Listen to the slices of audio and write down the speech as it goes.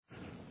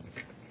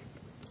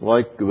I'd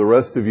like the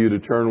rest of you to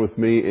turn with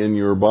me in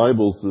your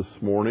Bibles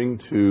this morning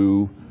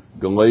to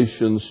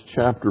Galatians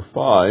chapter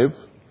 5.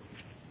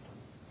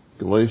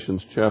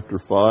 Galatians chapter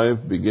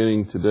 5,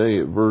 beginning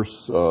today at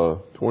verse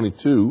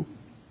 22.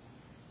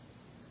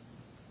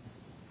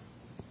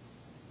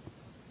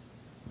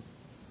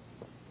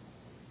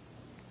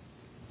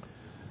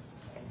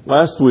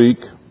 Last week,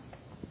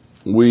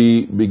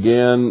 we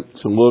began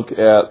to look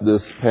at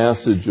this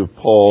passage of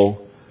Paul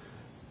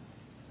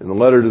in the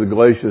letter to the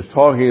Galatians,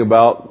 talking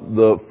about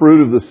the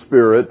fruit of the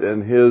Spirit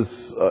and his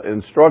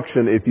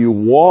instruction. If you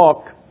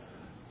walk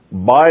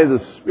by the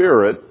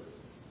Spirit,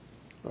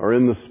 or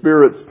in the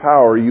Spirit's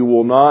power, you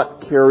will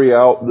not carry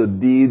out the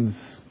deeds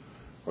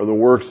or the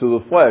works of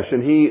the flesh.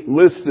 And he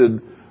listed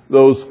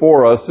those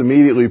for us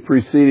immediately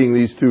preceding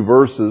these two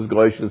verses,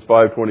 Galatians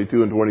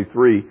 5:22 and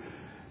 23.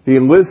 He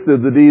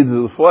enlisted the deeds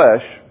of the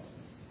flesh,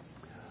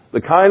 the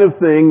kind of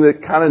thing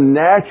that kind of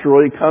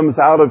naturally comes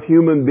out of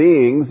human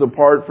beings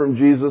apart from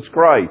Jesus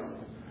Christ.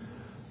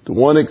 To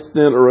one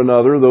extent or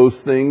another, those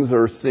things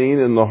are seen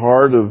in the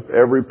heart of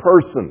every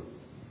person.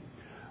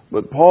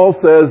 But Paul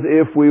says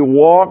if we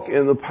walk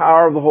in the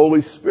power of the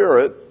Holy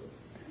Spirit,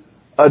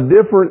 a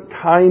different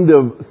kind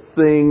of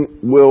thing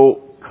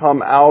will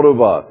come out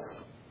of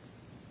us.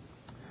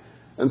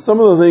 And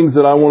some of the things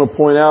that I want to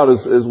point out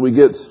as we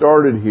get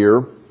started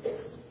here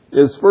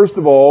is, first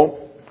of all,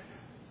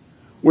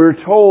 we're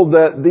told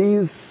that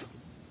these,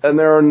 and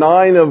there are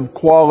 9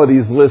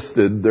 qualities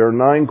listed. There are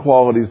 9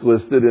 qualities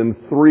listed in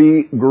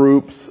 3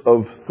 groups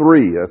of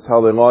 3. That's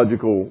how they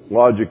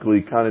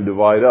logically kind of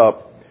divide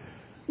up.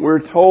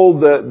 We're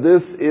told that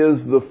this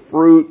is the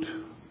fruit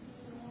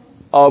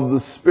of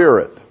the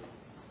Spirit.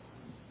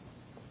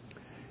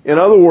 In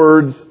other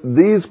words,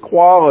 these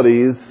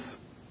qualities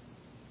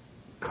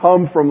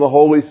come from the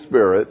Holy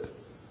Spirit.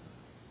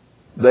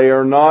 They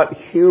are not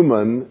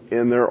human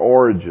in their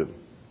origin.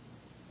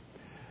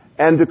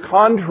 And to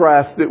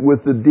contrast it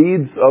with the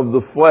deeds of the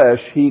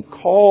flesh, he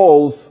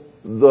calls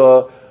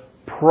the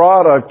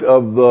product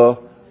of the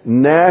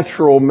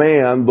natural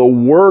man the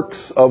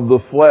works of the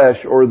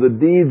flesh, or the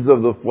deeds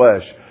of the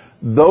flesh.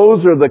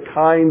 Those are the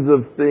kinds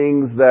of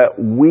things that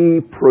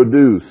we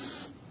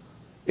produce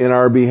in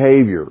our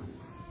behavior.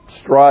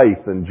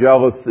 Strife and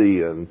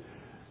jealousy and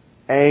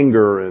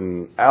anger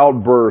and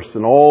outbursts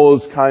and all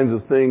those kinds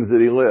of things that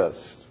he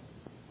lists.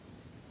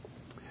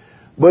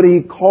 But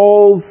he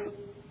calls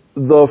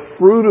the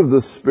fruit of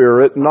the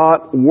Spirit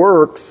not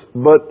works,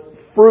 but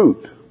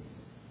fruit.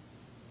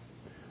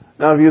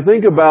 Now, if you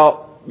think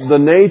about the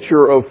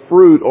nature of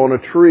fruit on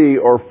a tree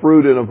or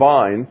fruit in a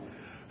vine,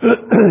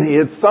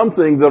 it's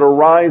something that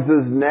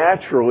arises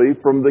naturally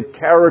from the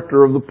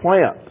character of the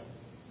plant.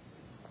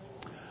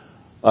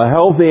 A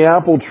healthy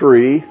apple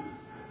tree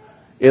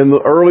in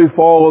the early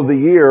fall of the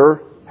year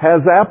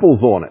has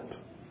apples on it.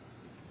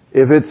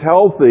 If it's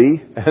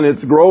healthy and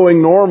it's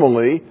growing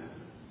normally,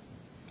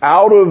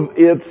 out of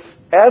its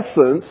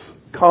essence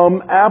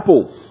come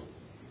apples.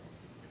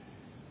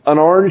 An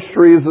orange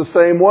tree is the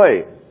same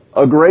way.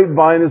 A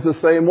grapevine is the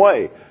same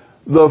way.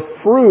 The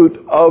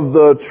fruit of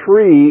the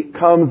tree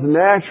comes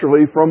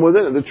naturally from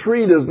within it. The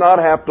tree does not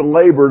have to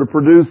labor to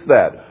produce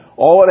that.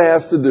 All it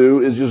has to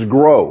do is just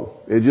grow.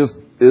 It just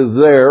is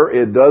there.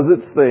 It does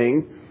its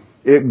thing.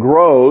 It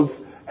grows,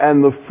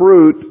 and the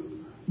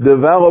fruit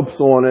develops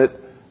on it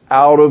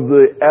out of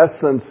the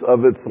essence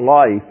of its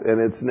life and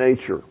its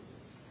nature.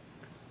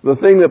 The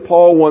thing that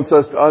Paul wants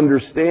us to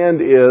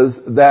understand is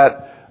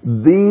that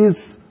these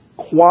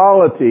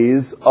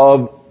qualities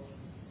of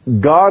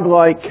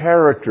godlike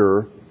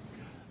character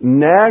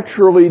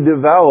naturally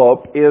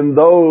develop in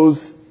those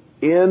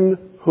in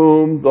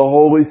whom the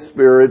Holy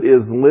Spirit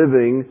is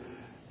living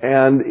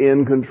and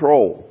in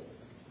control.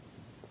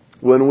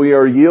 When we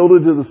are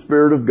yielded to the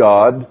Spirit of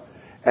God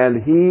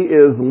and He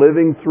is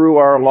living through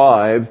our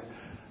lives,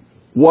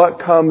 what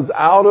comes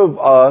out of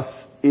us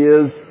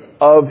is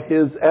of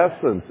His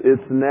essence.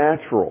 It's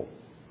natural.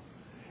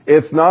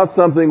 It's not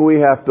something we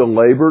have to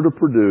labor to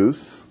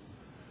produce.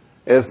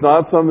 It's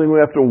not something we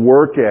have to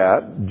work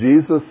at.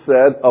 Jesus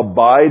said,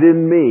 "Abide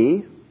in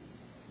me,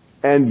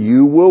 and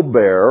you will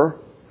bear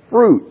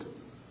fruit."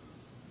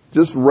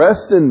 Just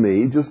rest in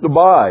me, just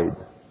abide.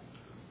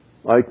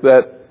 Like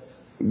that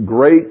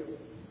great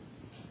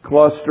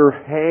cluster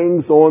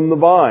hangs on the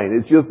vine.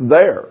 It's just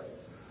there.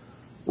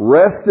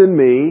 Rest in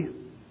me,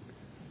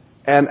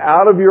 and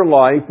out of your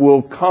life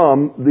will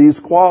come these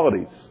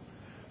qualities.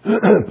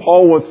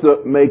 Paul wants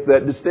to make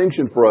that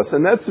distinction for us.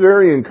 And that's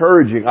very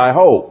encouraging, I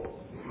hope,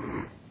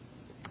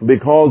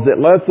 because it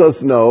lets us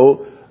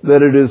know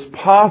that it is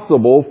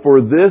possible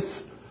for this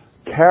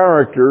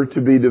character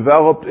to be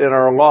developed in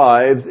our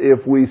lives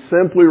if we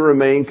simply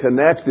remain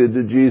connected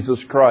to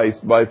Jesus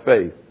Christ by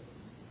faith.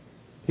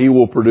 He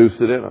will produce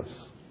it in us.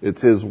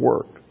 It's His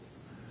work.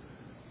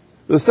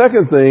 The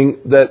second thing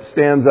that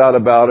stands out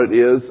about it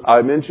is,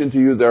 I mentioned to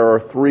you there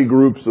are 3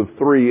 groups of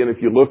 3, and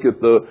if you look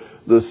at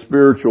the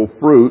spiritual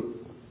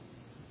fruit,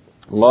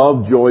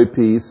 love, joy,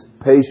 peace,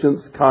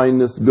 patience,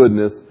 kindness,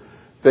 goodness,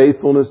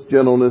 faithfulness,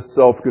 gentleness,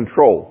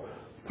 self-control.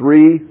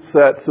 3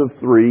 sets of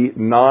 3,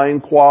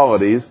 9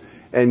 qualities,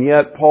 and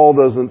yet Paul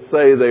doesn't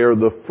say they are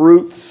the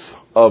fruits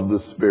of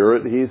the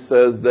Spirit. He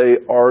says they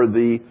are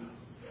the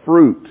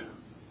fruit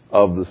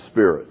of the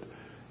Spirit.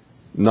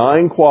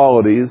 9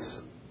 qualities,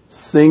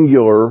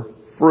 singular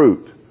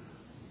fruit.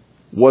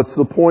 What's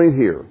the point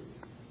here?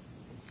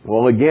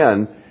 Well,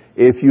 again,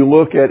 if you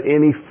look at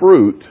any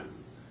fruit,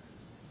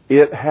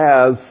 it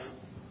has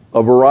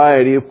a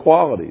variety of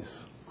qualities.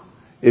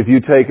 If you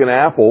take an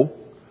apple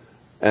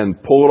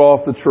and pull it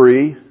off the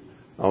tree,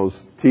 I was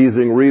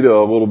teasing Rita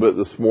a little bit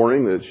this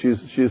morning that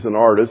she's an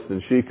artist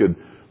and she could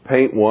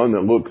paint one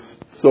that looks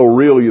so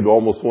real you'd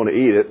almost want to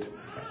eat it.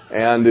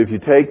 And if you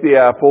take the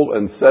apple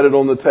and set it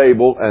on the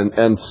table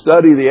and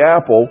study the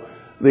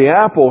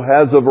apple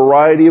has a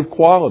variety of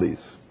qualities.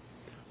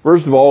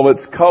 First of all,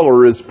 its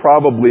color is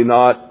probably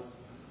not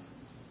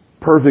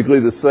perfectly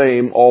the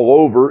same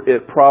all over.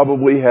 It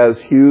probably has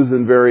hues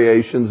and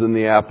variations in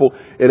the apple.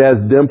 It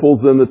has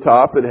dimples in the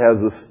top. It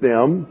has a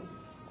stem.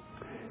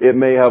 It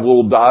may have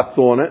little dots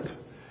on it.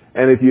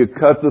 And if you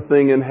cut the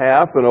thing in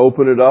half and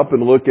open it up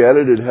and look at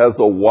it, it has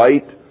a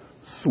white,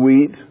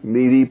 sweet,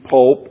 meaty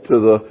pulp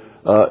to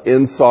the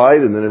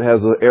inside, and then it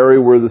has an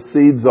area where the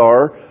seeds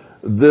are.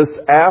 This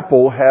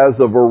apple has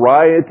a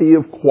variety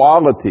of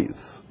qualities.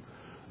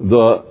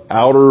 The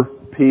outer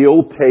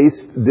peel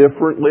tastes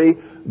differently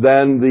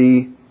than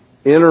the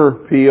inner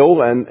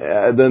peel and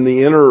than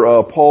the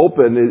inner pulp,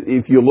 and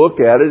if you look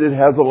at it, it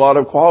has a lot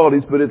of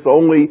qualities, but it's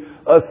only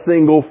a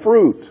single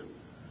fruit.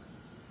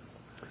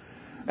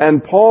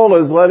 And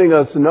Paul is letting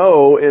us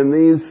know in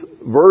these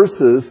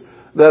verses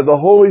that the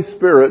Holy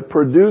Spirit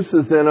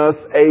produces in us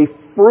a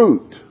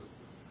fruit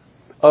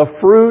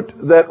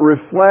that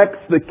reflects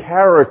the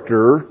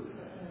character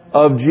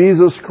of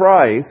Jesus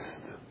Christ,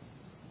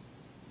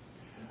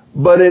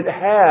 but it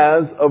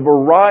has a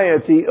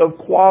variety of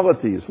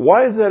qualities.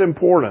 Why is that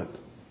important?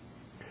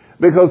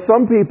 Because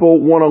some people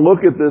want to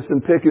look at this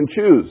and pick and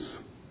choose.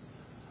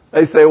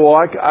 They say, well,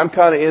 I'm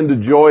kind of into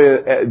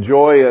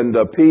joy and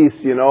peace,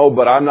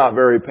 but I'm not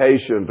very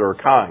patient or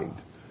kind.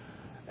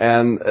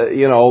 And,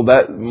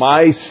 that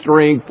my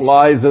strength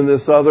lies in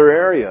this other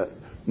area.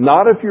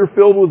 Not if you're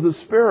filled with the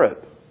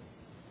Spirit.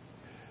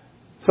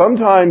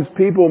 Sometimes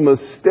people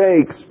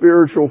mistake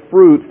spiritual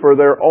fruit for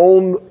their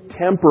own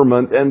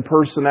temperament and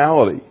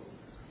personality.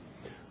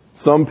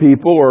 Some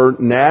people are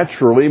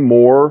naturally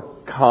more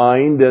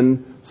kind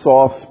and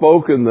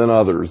soft-spoken than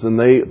others, and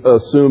they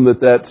assume that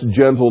that's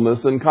gentleness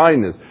and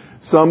kindness.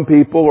 Some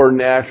people are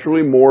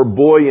naturally more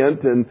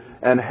buoyant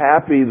and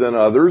happy than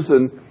others,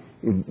 and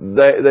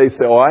they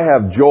say, oh, I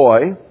have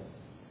joy.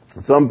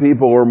 Some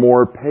people are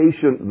more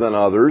patient than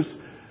others,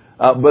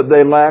 but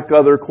they lack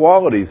other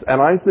qualities. And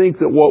I think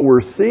that what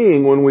we're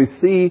seeing when we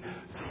see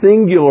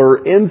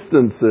singular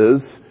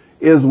instances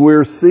is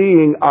we're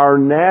seeing our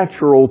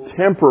natural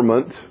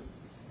temperament,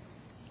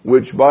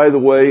 which, by the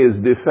way,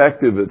 is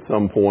defective at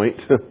some point.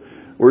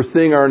 We're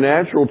seeing our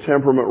natural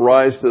temperament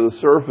rise to the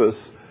surface,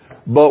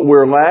 but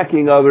we're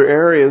lacking other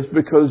areas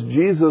because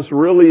Jesus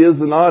really is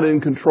not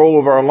in control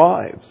of our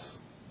lives.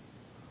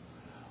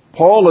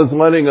 Paul is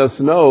letting us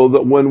know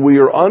that when we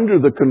are under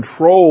the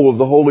control of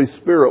the Holy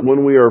Spirit,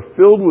 when we are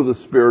filled with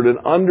the Spirit and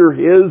under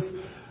His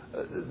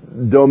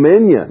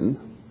dominion,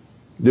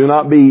 do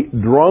not be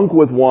drunk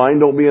with wine,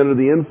 don't be under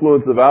the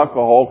influence of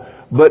alcohol,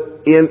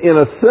 but in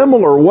a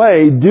similar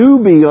way, do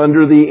be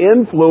under the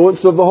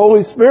influence of the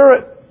Holy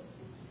Spirit.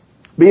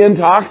 Be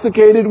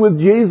intoxicated with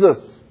Jesus.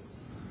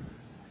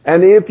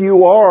 And if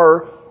you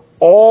are,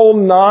 all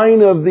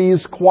 9 of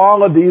these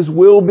qualities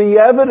will be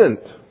evident.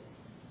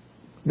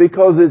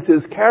 Because it's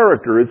His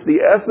character. It's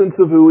the essence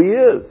of who He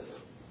is.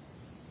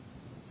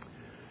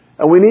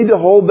 And we need to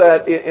hold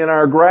that in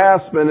our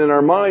grasp and in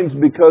our minds,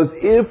 because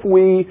if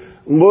we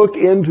look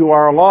into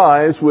our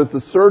lives with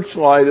the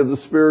searchlight of the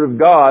Spirit of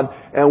God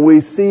and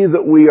we see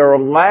that we are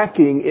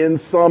lacking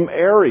in some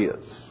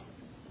areas,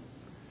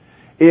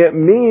 it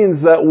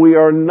means that we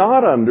are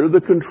not under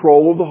the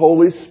control of the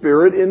Holy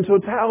Spirit in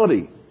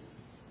totality.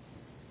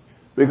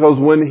 Because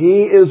when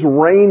He is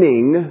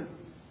reigning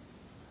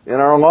in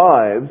our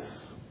lives,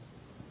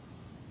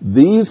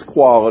 these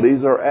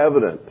qualities are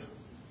evident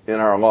in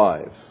our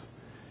lives.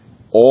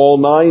 All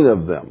 9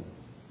 of them.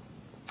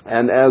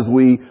 And as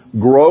we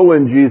grow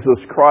in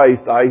Jesus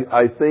Christ,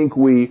 I think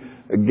we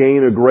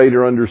gain a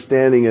greater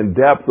understanding and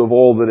depth of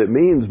all that it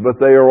means, but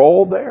they are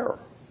all there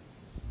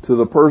to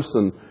the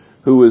person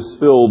who is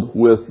filled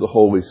with the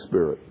Holy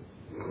Spirit.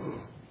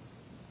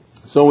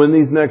 So in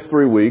these next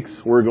 3 weeks,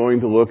 we're going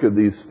to look at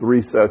these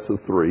 3 sets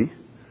of 3,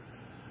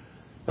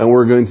 and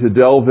we're going to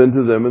delve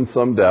into them in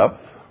some depth.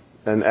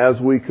 And as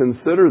we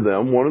consider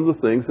them, one of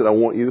the things that I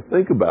want you to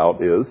think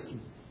about is,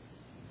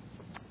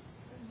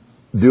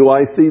 do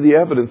I see the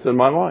evidence in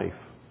my life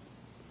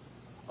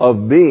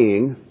of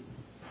being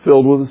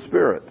filled with the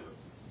Spirit?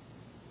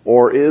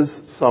 Or is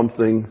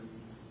something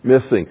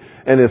missing?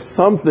 And if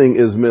something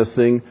is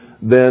missing,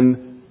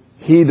 then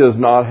He does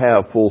not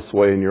have full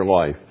sway in your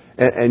life.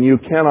 And you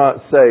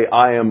cannot say,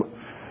 I am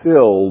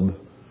filled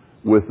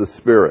with the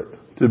Spirit.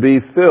 To be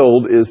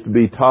filled is to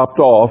be topped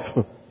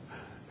off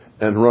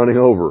and running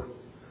over.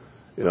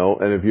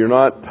 And if you're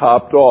not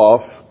topped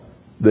off,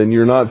 then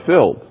you're not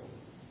filled.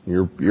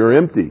 You're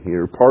empty.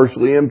 You're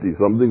partially empty.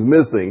 Something's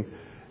missing.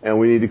 And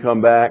we need to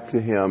come back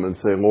to Him and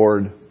say,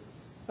 Lord,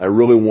 I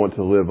really want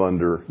to live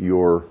under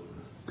your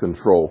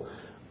control.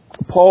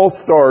 Paul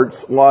starts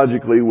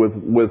logically with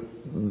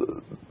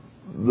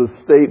the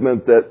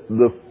statement that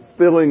the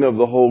filling of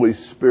the Holy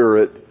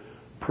Spirit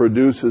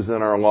produces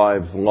in our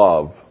lives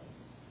love.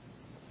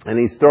 And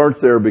he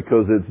starts there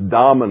because it's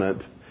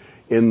dominant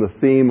in the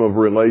theme of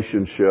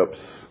relationships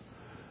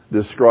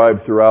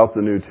described throughout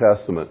the New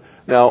Testament.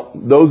 Now,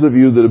 those of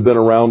you that have been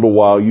around a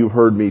while, you've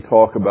heard me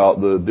talk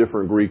about the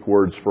different Greek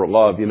words for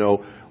love.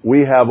 We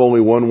have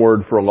only one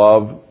word for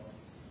love,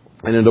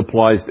 and it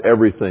applies to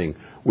everything.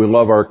 We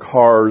love our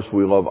cars,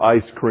 we love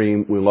ice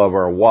cream, we love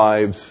our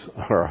wives,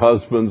 our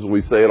husbands.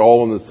 We say it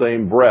all in the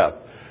same breath.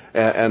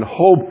 And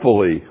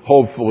hopefully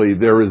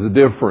there is a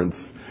difference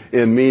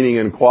in meaning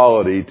and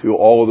quality to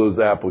all of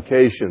those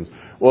applications.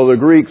 Well, the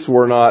Greeks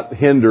were not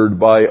hindered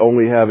by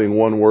only having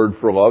one word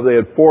for love. They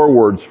had 4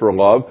 words for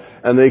love,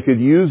 and they could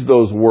use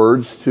those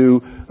words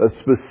to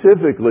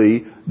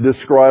specifically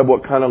describe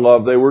what kind of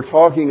love they were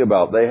talking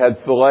about. They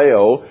had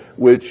phileo,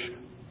 which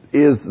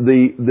is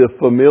the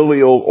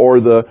familial or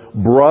the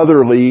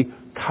brotherly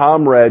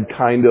comrade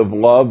kind of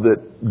love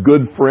that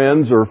good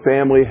friends or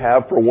family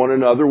have for one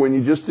another when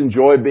you just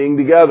enjoy being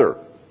together.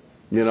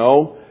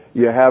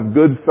 You have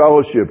good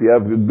fellowship. You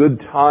have a good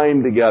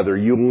time together.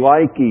 You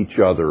like each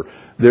other.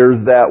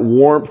 There's that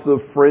warmth of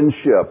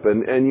friendship.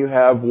 And you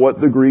have what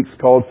the Greeks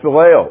called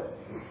phileo.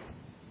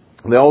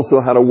 They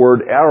also had a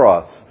word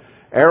eros.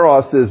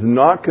 Eros is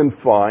not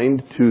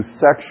confined to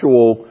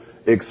sexual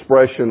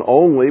expression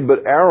only, but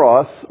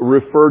eros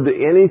referred to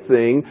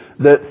anything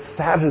that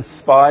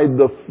satisfied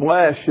the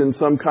flesh in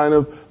some kind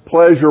of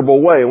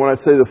pleasurable way. When I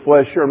say the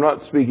flesh here, I'm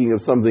not speaking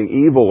of something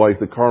evil like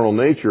the carnal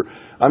nature.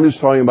 I'm just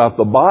talking about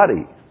the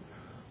body.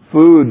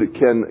 Food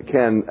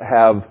can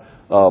have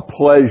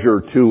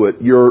pleasure to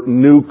it. Your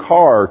new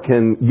car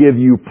can give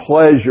you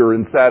pleasure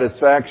and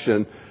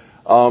satisfaction,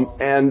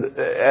 and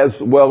as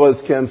well as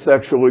can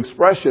sexual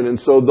expression. And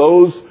so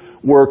those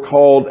were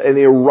called an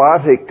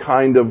erotic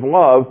kind of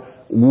love.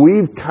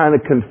 We've kind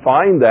of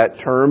confined that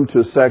term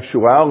to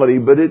sexuality,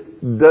 but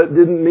it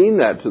didn't mean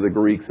that to the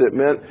Greeks. It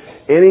meant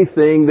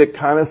anything that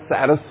kind of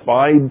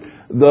satisfied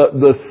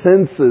the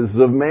senses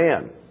of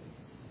man.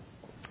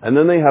 And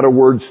then they had a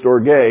word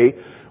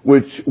storge,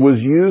 which was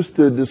used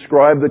to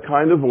describe the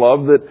kind of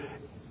love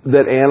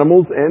that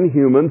animals and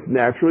humans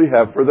naturally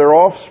have for their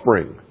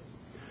offspring.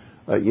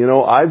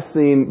 I've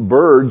seen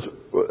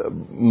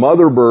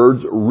mother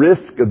birds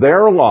risk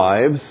their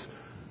lives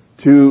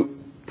to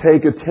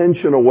take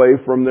attention away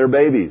from their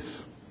babies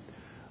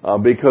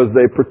because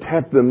they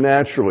protect them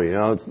naturally.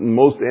 Now,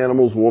 most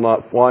animals will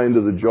not fly into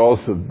the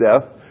jaws of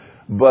death,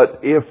 but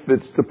if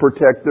it's to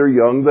protect their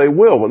young, they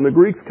will. And the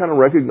Greeks kind of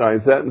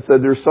recognized that and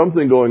said, there's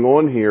something going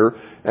on here,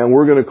 and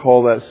we're going to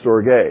call that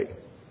storge.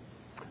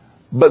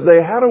 But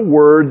they had a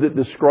word that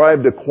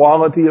described a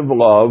quality of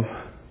love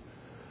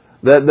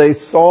that they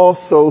saw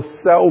so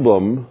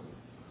seldom.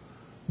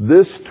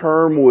 This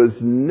term was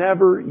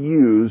never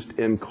used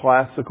in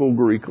classical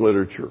Greek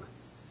literature.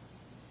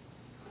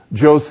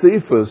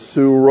 Josephus,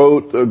 who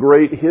wrote a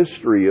great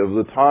history of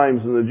the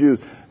times and the Jews,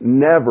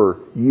 never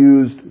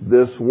used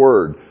this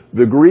word.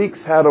 The Greeks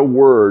had a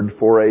word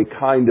for a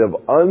kind of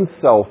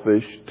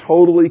unselfish,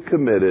 totally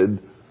committed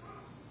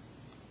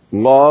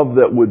love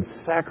that would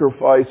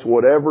sacrifice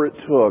whatever it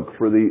took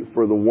for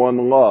the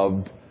one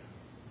loved.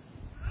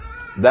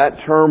 That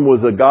term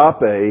was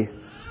agape,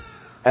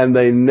 and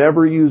they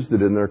never used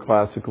it in their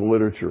classical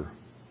literature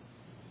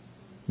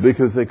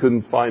because they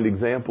couldn't find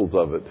examples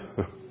of it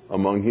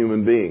among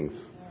human beings.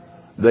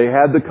 They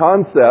had the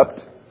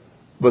concept,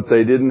 but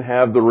they didn't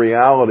have the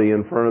reality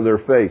in front of their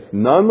face.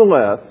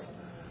 Nonetheless,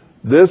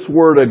 this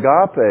word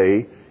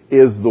agape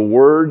is the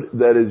word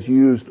that is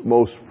used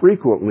most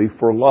frequently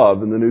for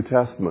love in the New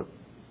Testament.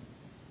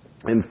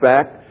 In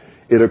fact,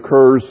 it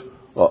occurs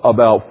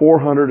about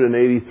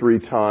 483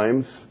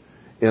 times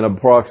in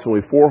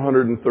approximately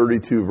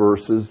 432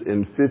 verses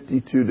in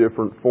 52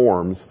 different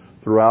forms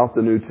throughout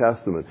the New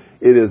Testament.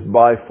 It is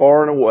by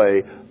far and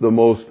away the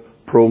most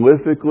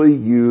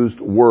prolifically used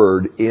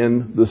word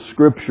in the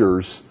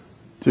Scriptures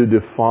to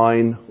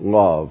define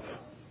love.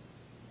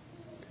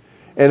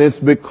 And it's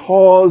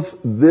because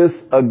this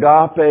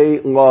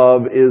agape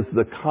love is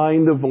the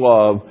kind of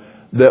love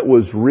that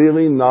was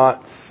really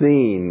not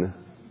seen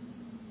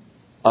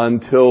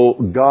until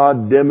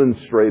God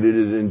demonstrated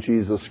it in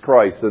Jesus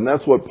Christ. And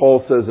that's what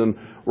Paul says in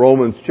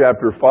Romans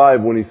chapter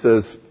 5 when he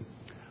says,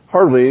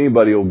 hardly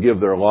anybody will give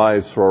their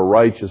lives for a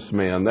righteous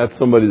man. That's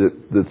somebody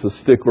that's a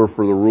stickler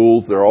for the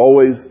rules. They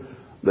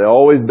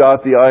always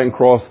dot the I and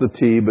cross the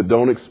T, but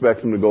don't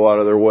expect them to go out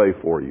of their way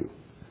for you.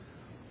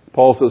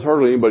 Paul says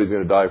hardly anybody's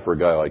going to die for a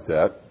guy like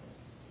that.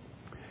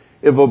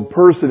 If a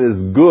person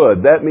is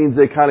good, that means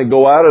they kind of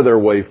go out of their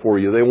way for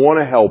you. They want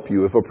to help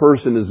you. If a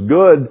person is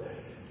good,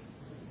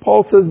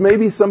 Paul says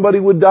maybe somebody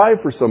would die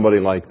for somebody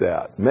like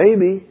that.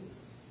 Maybe.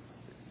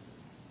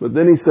 But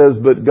then he says,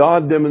 but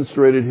God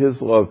demonstrated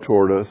His love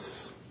toward us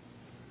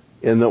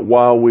in that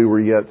while we were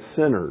yet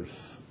sinners,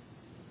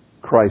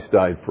 Christ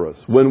died for us.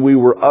 When we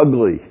were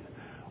ugly,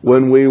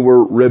 when we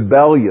were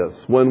rebellious,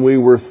 when we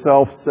were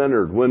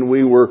self-centered, when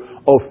we were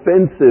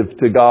offensive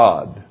to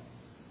God,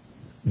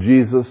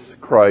 Jesus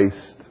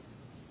Christ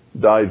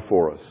died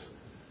for us.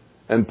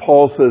 And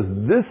Paul says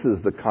this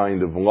is the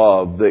kind of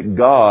love that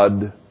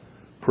God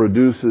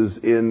produces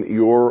in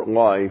your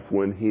life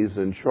when He's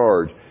in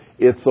charge.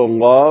 It's a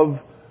love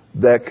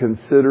that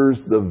considers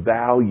the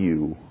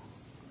value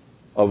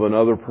of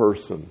another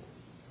person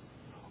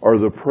or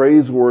the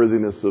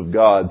praiseworthiness of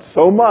God,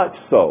 so much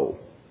so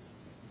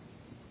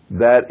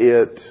that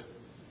it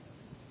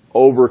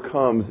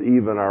overcomes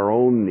even our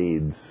own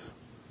needs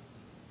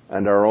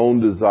and our own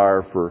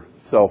desire for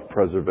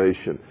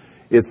self-preservation.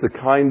 It's the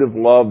kind of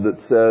love that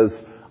says,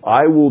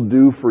 I will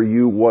do for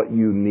you what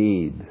you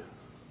need,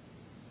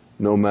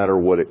 no matter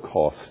what it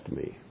costs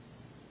me.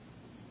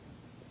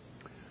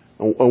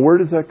 And where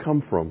does that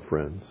come from,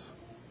 friends?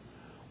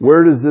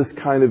 Where does this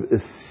kind of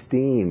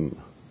esteem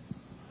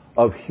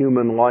of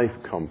human life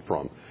come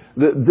from?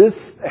 This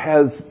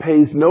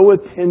pays no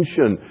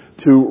attention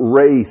to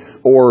race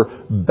or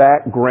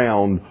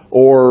background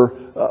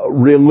or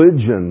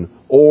religion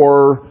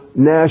or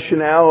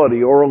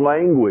nationality or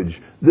language.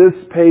 This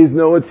pays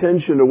no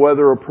attention to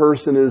whether a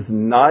person is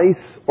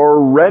nice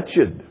or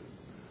wretched.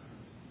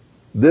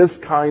 This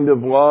kind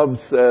of love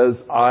says,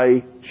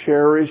 I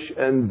cherish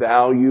and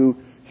value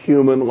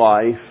human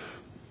life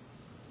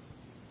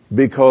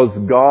because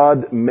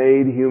God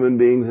made human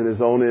beings in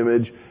His own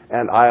image,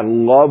 and I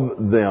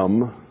love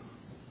them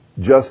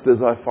just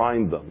as I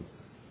find them.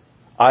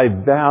 I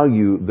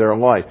value their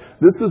life.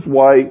 This is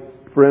why,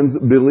 friends,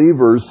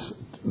 believers,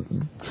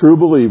 true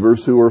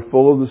believers who are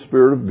full of the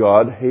Spirit of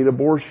God hate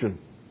abortion.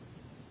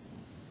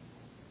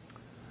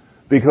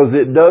 Because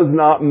it does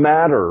not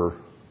matter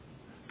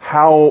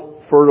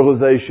how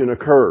fertilization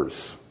occurs.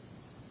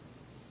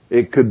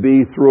 It could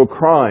be through a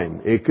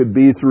crime. It could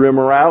be through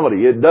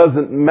immorality. It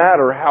doesn't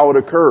matter how it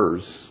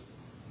occurs.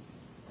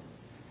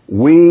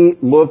 We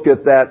look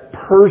at that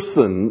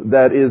person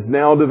that is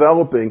now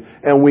developing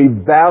and we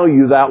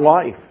value that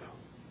life.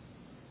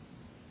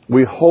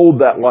 We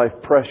hold that life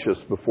precious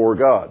before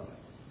God.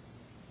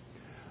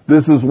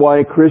 This is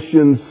why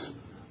Christians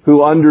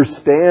who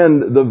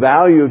understand the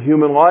value of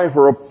human life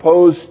are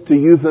opposed to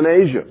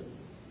euthanasia.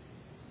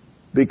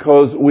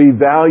 Because we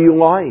value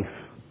life.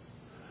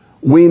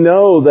 We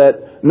know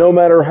that no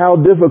matter how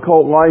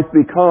difficult life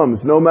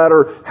becomes, no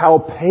matter how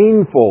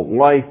painful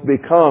life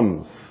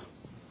becomes,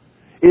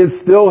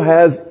 it still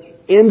has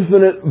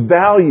infinite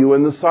value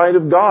in the sight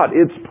of God.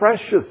 It's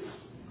precious.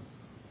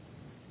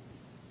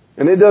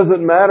 And it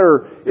doesn't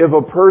matter if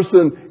a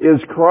person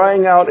is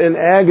crying out in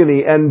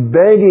agony and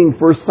begging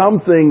for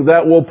something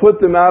that will put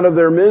them out of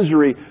their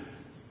misery.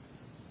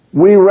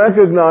 We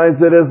recognize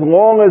that as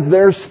long as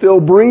they're still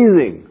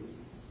breathing,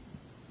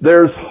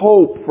 there's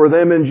hope for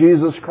them in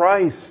Jesus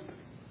Christ.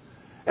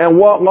 And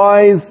what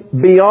lies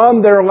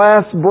beyond their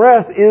last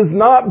breath is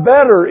not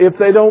better if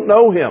they don't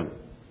know Him.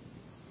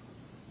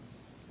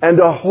 And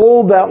to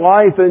hold that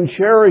life and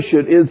cherish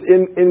it is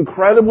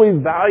incredibly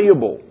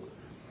valuable.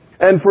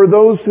 And for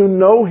those who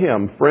know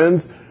Him,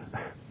 friends,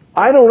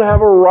 I don't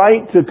have a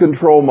right to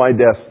control my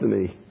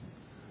destiny.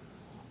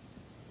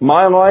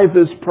 My life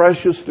is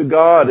precious to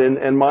God,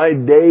 and my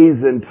days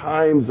and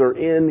times are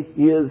in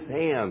His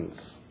hands.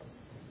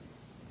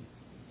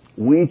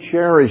 We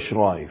cherish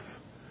life.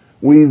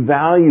 We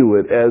value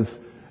it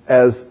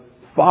as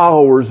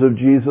followers of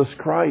Jesus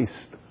Christ.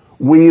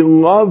 We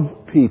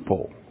love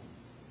people.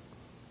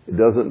 It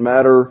doesn't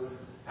matter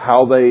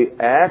how they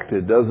act.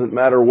 It doesn't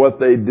matter what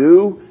they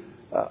do.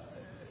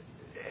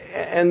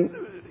 And,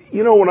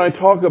 you know, when I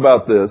talk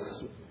about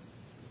this,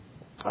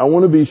 I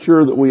want to be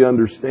sure that we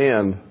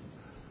understand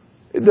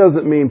it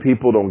doesn't mean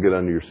people don't get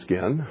under your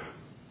skin.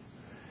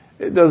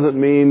 It doesn't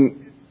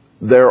mean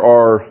there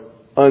are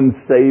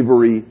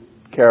unsavory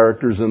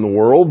characters in the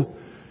world.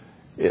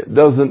 It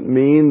doesn't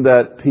mean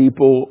that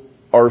people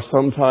are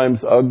sometimes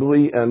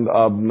ugly and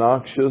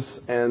obnoxious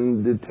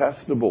and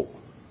detestable.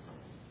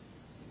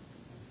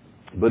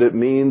 But it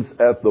means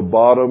at the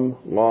bottom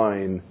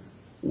line,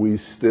 we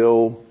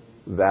still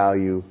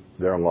value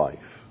their life.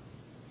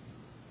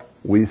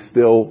 We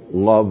still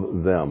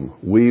love them.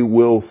 We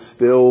will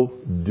still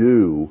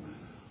do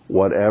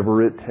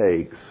whatever it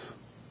takes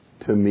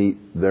to meet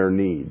their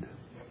need.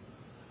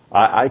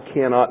 I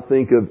cannot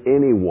think of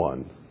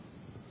anyone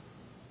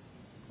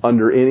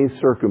under any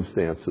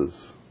circumstances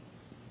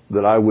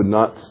that I would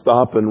not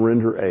stop and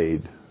render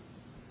aid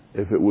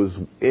if it was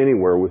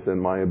anywhere within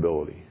my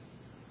ability.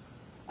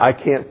 I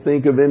can't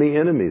think of any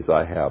enemies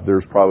I have.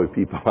 There's probably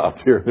people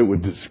out there that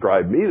would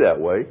describe me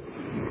that way.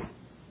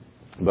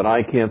 But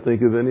I can't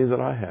think of any that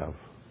I have.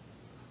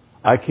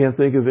 I can't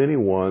think of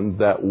anyone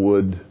that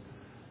would,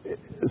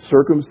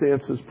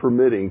 circumstances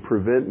permitting,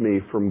 prevent me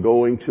from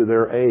going to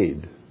their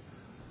aid,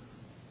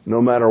 no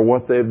matter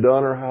what they've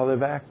done or how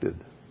they've acted.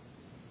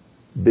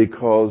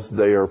 because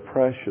they are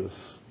precious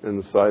in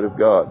the sight of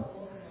God.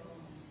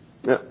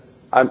 Now,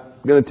 I'm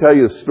going to tell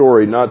you a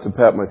story, not to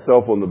pat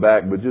myself on the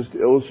back, but just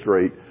to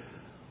illustrate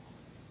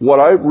what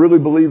I really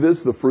believe is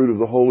the fruit of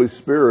the Holy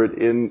Spirit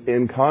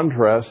in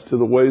contrast to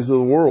the ways of the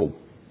world.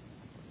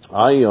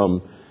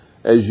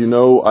 As you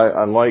know,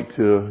 I like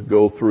to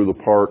go through the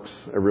parks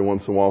every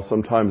once in a while.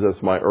 Sometimes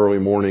that's my early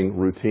morning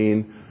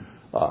routine.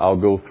 I'll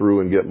go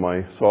through and get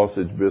my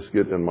sausage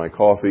biscuit and my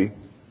coffee,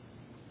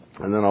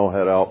 and then I'll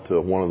head out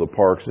to one of the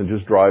parks and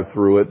just drive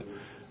through it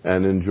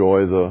and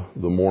enjoy the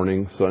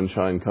morning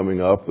sunshine coming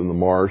up and the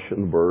marsh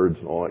and the birds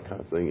and all that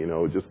kind of thing. You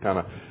know, it's just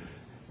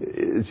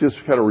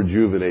kind of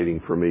rejuvenating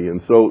for me.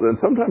 And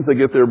sometimes I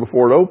get there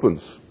before it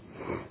opens.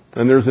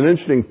 And there's an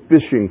interesting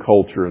fishing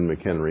culture in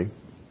McHenry.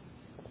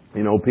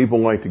 You know,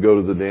 people like to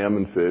go to the dam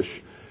and fish,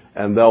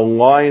 and they'll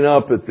line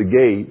up at the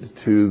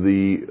gate to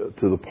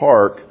the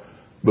park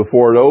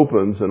before it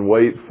opens and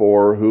wait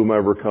for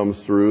whomever comes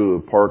through,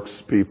 the parks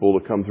people,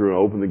 to come through and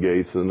open the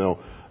gates, and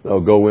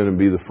they'll go in and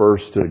be the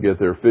first to get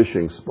their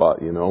fishing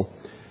spot, you know.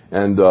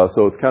 And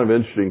so it's kind of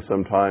interesting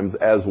sometimes,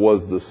 as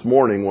was this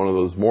morning, one of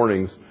those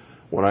mornings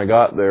when I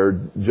got there,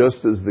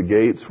 just as the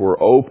gates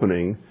were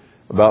opening,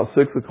 about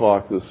 6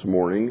 o'clock this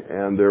morning,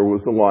 and there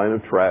was a line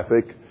of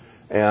traffic.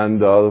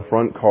 And the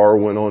front car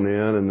went on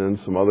in, and then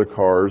some other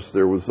cars.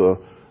 There was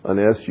an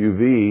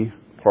SUV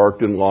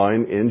parked in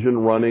line, engine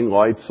running,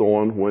 lights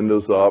on,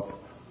 windows up,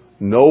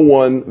 no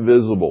one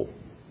visible.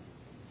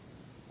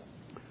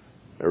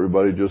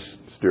 Everybody just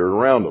stared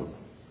around them,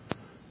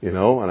 you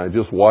know. And I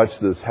just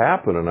watched this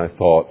happen, and I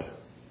thought,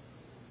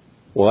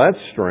 well,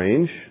 that's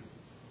strange.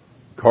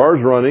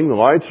 Car's running, the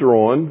lights are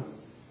on,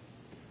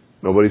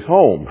 nobody's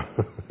home,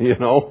 you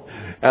know.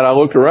 And I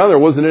looked around, there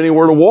wasn't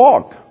anywhere to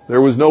walk. There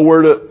was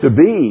nowhere to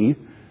be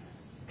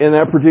in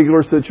that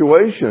particular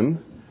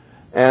situation.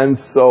 And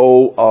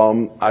so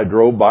I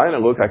drove by and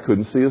I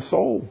couldn't see a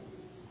soul.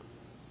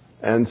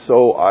 And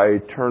so I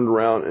turned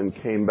around and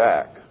came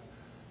back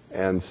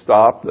and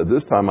stopped. At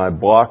this time I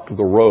blocked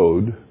the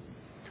road.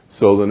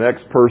 So the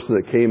next person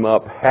that came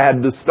up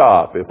had to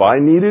stop. If I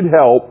needed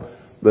help,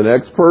 the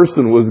next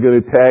person was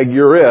going to tag,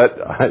 "You're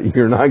it.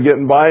 You're not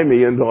getting by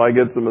me until I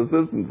get some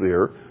assistance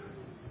here."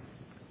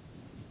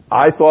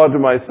 I thought to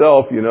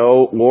myself, you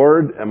know,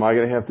 Lord, am I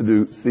going to have to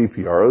do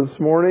CPR this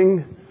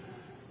morning?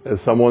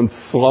 Has someone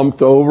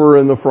slumped over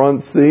in the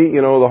front seat,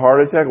 you know, the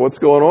heart attack? What's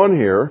going on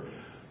here?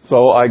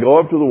 So I go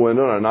up to the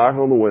window and I knock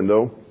on the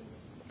window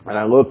and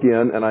I look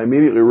in and I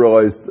immediately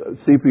realized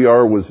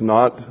CPR was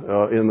not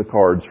in the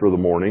cards for the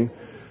morning,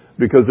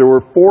 because there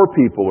were 4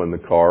 people in the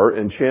car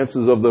and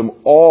chances of them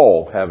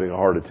all having a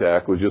heart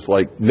attack was just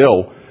like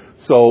nil.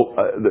 So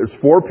there's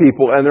 4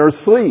 people and they're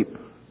asleep.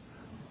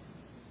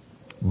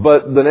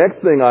 But the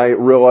next thing I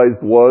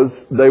realized was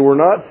they were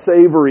not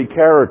savory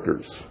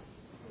characters.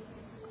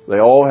 They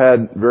all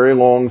had very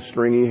long,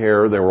 stringy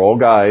hair. They were all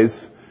guys.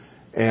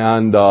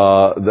 And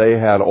they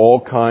had all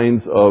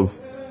kinds of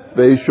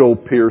facial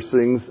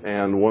piercings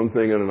and one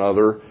thing and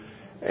another.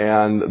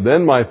 And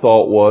then my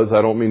thought was,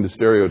 I don't mean to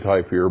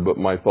stereotype here, but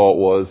my thought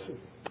was,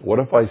 what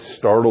if I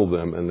startle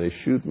them and they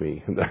shoot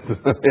me? That's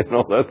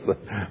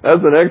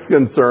the next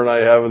concern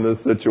I have in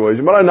this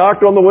situation. But I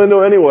knocked on the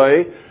window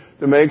anyway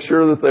to make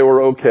sure that they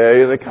were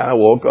okay. And they kind of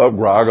woke up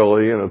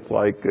groggily, and it's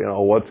like, you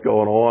know, what's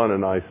going on?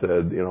 And I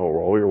said, you know,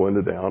 roll your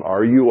window down.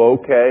 Are you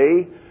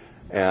okay?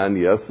 And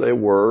yes, they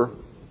were.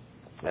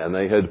 And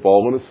they had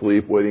fallen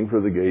asleep waiting for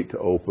the gate to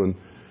open.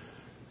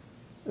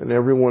 And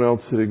everyone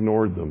else had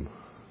ignored them.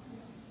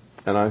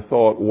 And I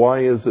thought,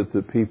 why is it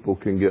that people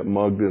can get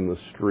mugged in the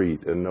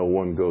street and no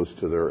one goes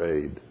to their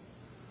aid?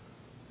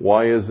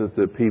 Why is it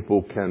that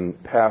people can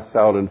pass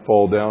out and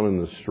fall down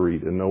in the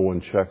street and no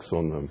one checks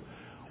on them?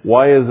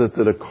 Why is it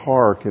that a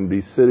car can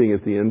be sitting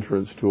at the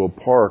entrance to a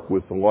park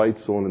with the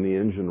lights on and the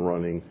engine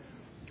running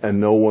and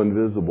no one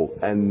visible,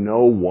 and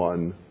no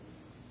one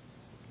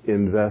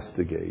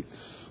investigates?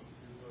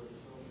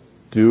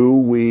 Do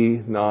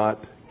we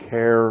not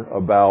care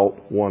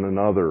about one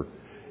another?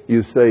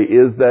 You say,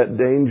 is that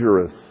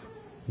dangerous?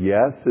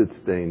 Yes, it's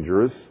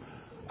dangerous.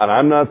 And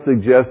I'm not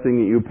suggesting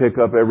that you pick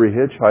up every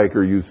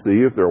hitchhiker you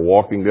see if they're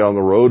walking down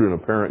the road in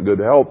apparent good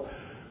health.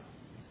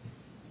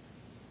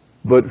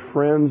 But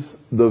friends,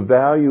 the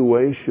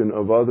valuation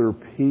of other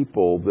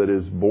people that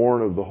is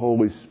born of the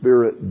Holy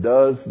Spirit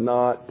does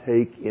not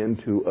take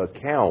into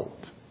account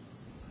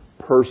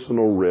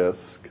personal risk,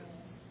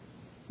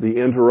 the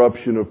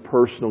interruption of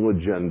personal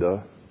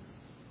agenda,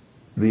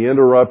 the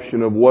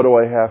interruption of what do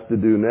I have to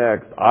do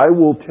next. I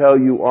will tell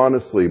you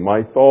honestly,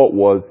 my thought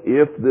was,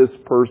 if this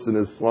person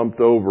is slumped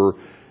over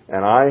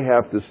and I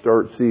have to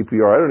start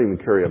CPR, I don't even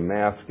carry a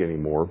mask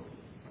anymore.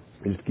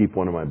 I just keep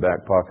one in my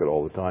back pocket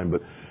all the time.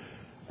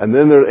 And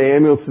then the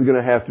ambulance is going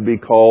to have to be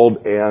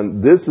called,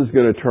 and this is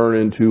going to turn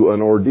into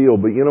an ordeal.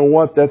 But you know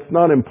what? That's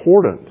not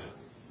important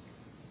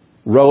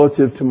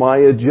relative to my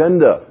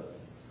agenda.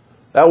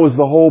 That was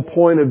the whole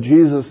point of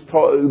Jesus'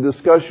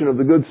 discussion of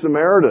the Good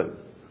Samaritan.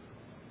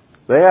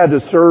 They had to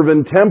serve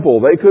in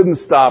temple. They couldn't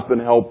stop and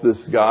help this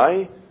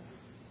guy.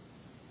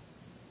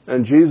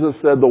 And Jesus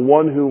said the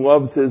one who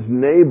loves his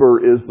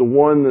neighbor is the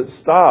one that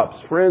stops.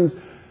 Friends,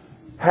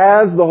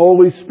 has the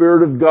Holy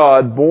Spirit of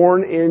God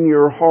born in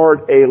your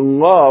heart a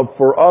love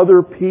for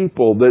other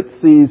people that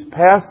sees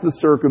past the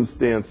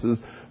circumstances,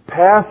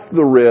 past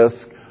the risk,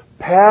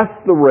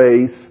 past the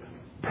race,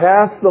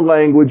 past the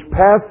language,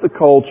 past the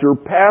culture,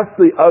 past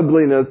the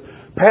ugliness,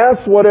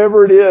 past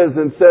whatever it is,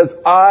 and says,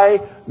 I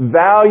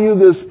value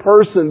this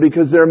person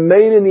because they're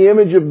made in the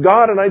image of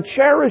God and I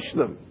cherish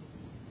them.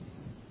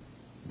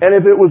 And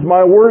if it was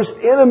my worst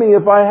enemy,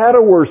 if I had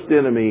a worst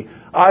enemy,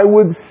 I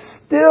would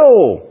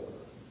still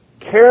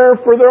care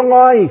for their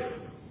life.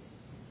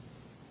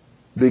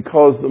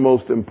 Because the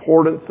most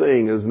important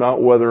thing is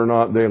not whether or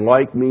not they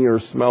like me or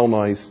smell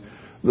nice.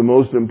 The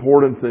most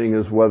important thing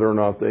is whether or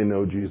not they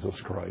know Jesus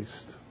Christ.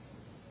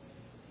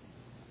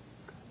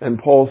 And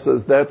Paul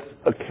says that's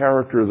a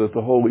character that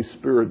the Holy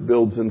Spirit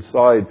builds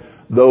inside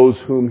those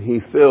whom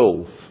He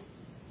fills.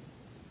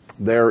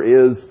 There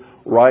is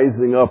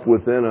rising up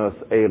within us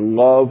a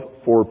love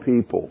for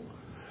people.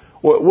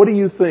 What do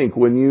you think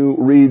when you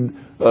read,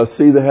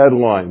 see the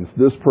headlines,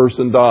 this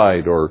person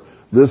died, or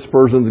this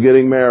person's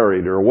getting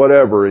married, or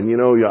whatever? And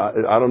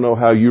I don't know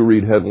how you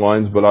read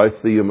headlines, but I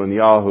see them in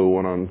Yahoo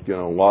when I'm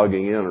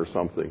logging in or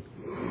something.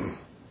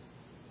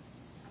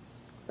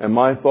 And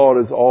my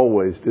thought is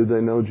always, did they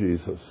know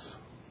Jesus?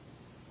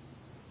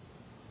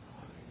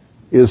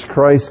 Is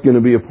Christ going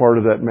to be a part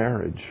of that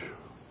marriage?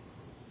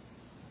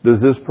 Does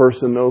this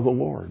person know the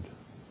Lord?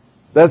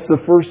 That's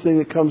the first thing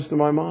that comes to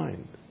my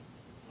mind.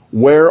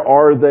 Where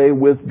are they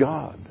with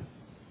God?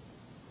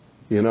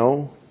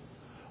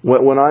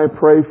 When I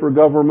pray for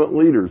government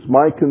leaders,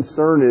 my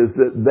concern is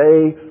that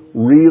they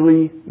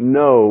really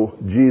know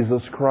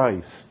Jesus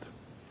Christ.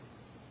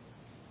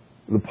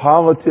 The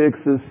politics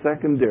is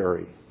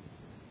secondary.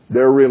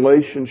 Their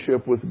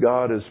relationship with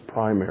God is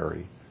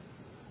primary.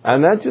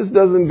 And that just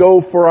doesn't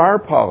go for our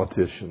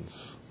politicians.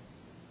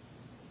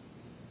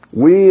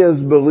 We as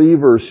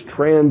believers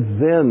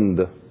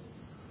transcend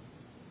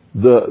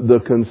the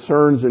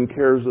concerns and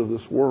cares of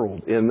this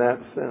world in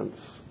that sense.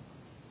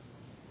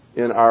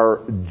 In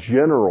our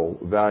general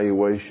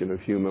valuation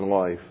of human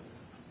life.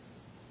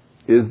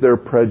 Is there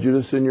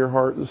prejudice in your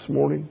heart this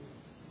morning?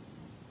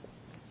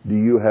 Do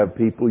you have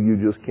people you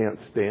just can't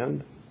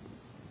stand?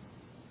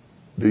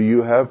 Do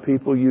you have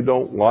people you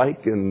don't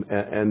like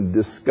and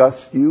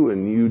disgust you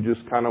and you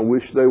just kind of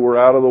wish they were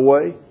out of the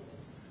way?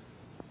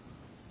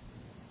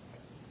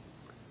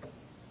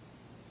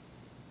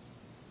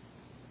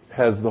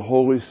 Has the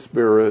Holy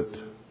Spirit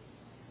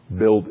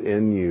built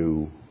in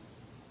you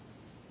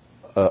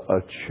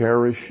a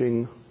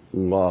cherishing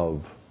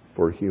love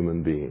for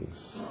human beings?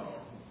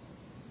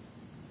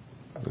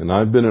 And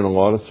I've been in a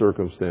lot of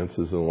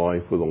circumstances in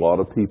life with a lot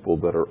of people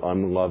that are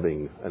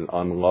unloving and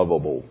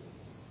unlovable.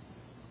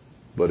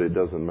 But it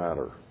doesn't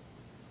matter.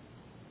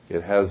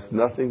 It has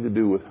nothing to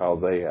do with how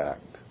they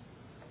act.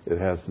 It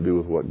has to do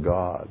with what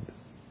God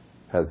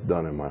has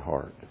done in my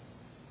heart.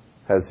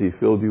 Has He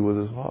filled you with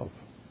His love?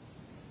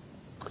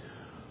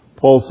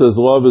 Paul says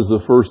love is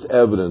the first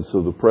evidence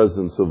of the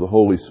presence of the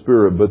Holy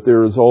Spirit, but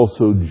there is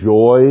also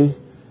joy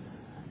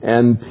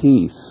and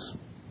peace.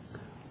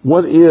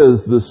 What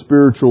is the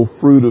spiritual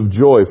fruit of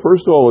joy?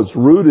 First of all, it's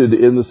rooted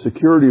in the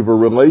security of a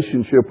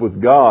relationship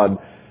with God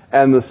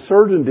and the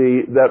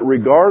certainty that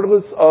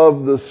regardless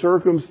of the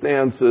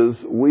circumstances,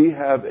 we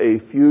have a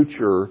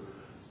future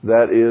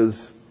that is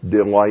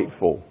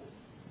delightful.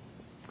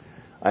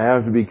 I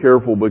have to be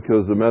careful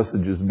because the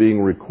message is being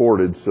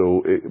recorded,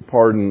 so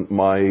pardon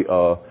my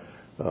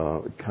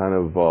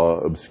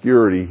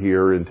obscurity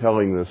here in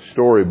telling this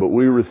story, but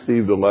we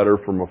received a letter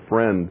from a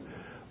friend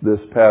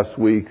this past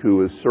week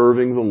who is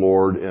serving the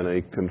Lord in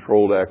a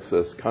controlled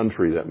access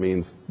country. That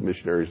means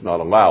missionaries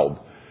not allowed.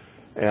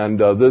 And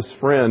this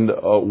friend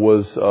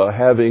was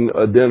having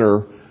a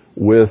dinner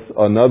with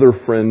another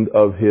friend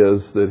of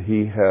his that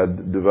he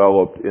had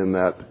developed in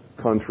that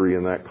country,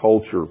 in that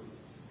culture.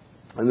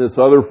 And this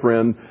other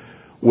friend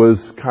was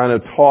kind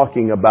of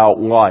talking about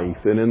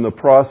life, and in the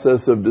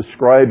process of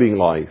describing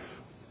life,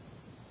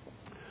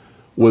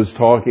 was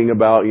talking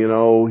about, he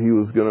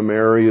was going to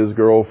marry his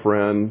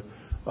girlfriend,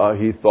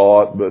 he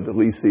thought, but at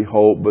least he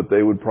hoped, but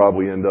they would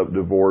probably end up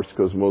divorced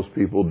because most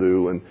people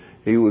do, and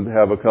he would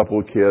have a couple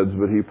of kids,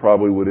 but he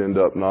probably would end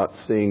up not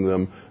seeing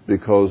them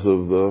because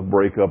of the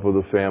breakup of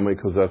the family,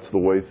 because that's the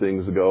way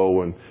things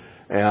go, and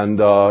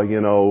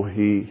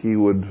he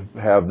would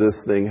have this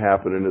thing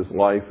happen in his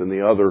life and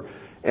the other.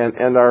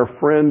 And our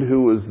friend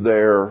who was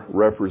there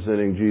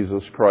representing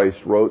Jesus Christ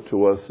wrote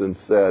to us and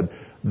said,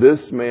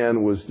 this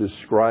man was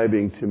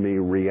describing to me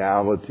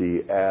reality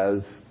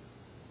as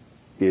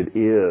it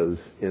is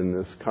in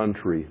this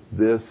country.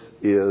 This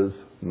is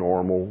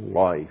normal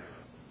life.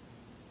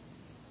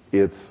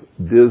 It's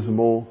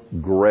dismal,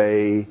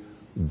 gray,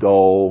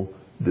 dull,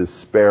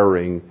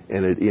 despairing,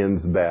 and it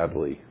ends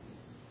badly.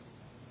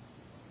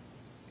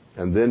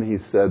 And then he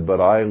said,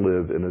 but I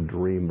live in a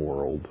dream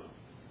world.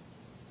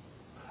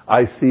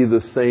 I see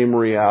the same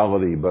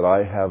reality, but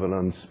I have an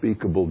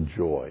unspeakable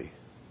joy.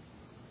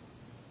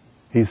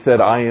 He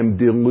said, I am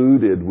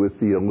deluded with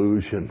the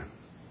illusion,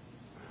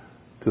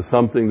 to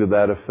something to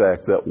that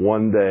effect, that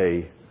one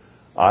day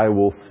I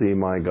will see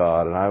my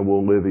God and I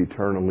will live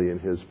eternally in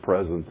His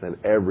presence and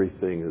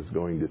everything is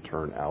going to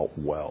turn out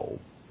well.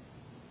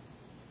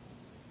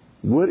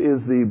 What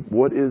is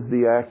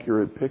the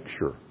accurate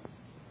picture?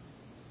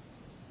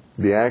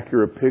 The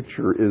accurate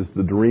picture is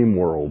the dream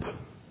world.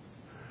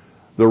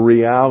 The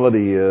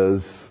reality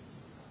is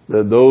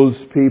that those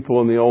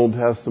people in the Old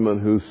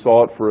Testament who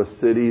sought for a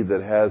city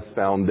that has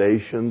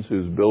foundations,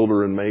 whose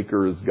builder and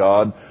maker is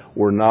God,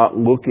 were not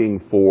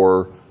looking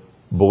for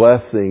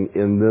blessing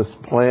in this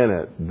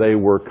planet. They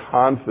were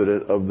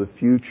confident of the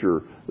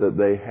future that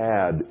they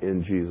had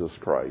in Jesus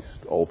Christ,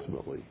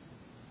 ultimately.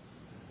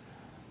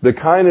 The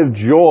kind of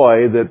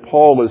joy that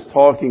Paul is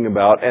talking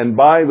about, and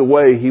by the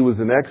way, he was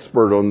an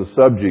expert on the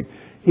subject.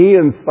 He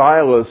and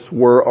Silas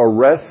were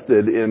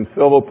arrested in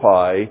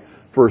Philippi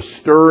for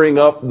stirring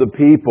up the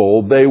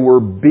people. They were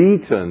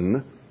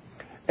beaten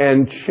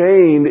and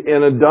chained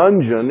in a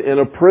dungeon in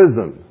a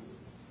prison.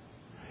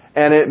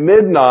 And at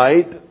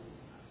midnight,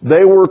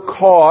 they were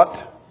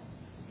caught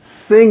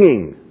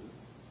singing.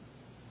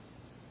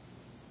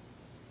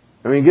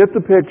 I mean, get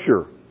the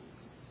picture.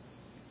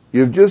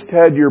 You've just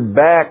had your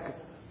back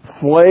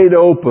flayed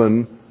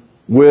open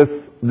with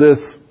this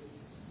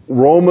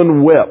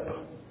Roman whip.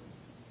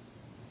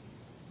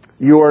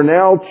 You are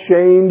now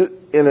chained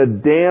in a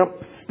damp,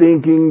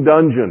 stinking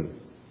dungeon.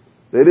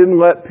 They didn't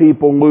let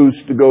people loose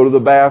to go to the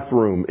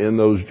bathroom in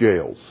those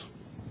jails.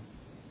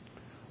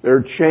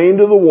 They're chained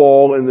to the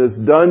wall in this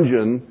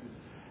dungeon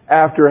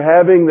after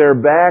having their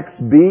backs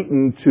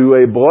beaten to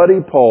a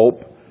bloody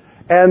pulp,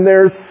 and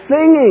they're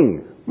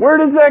singing. Where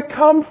does that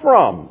come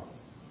from?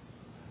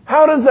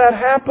 How does that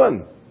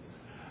happen?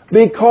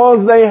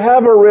 Because they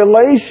have a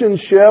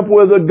relationship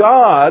with a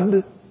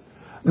God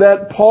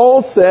that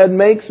Paul said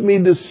makes me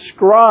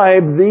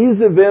describe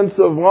these events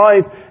of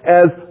life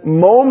as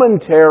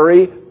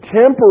momentary,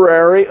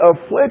 temporary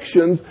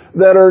afflictions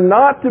that are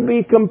not to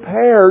be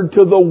compared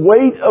to the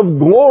weight of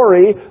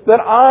glory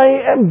that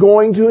I am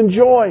going to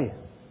enjoy.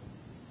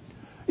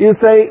 You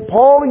say,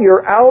 Paul,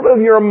 you're out of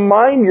your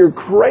mind. You're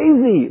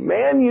crazy.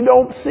 Man, you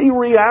don't see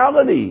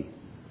reality.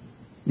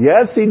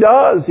 Yes, he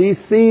does. He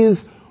sees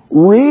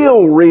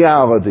real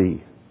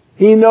reality.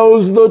 He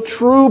knows the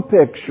true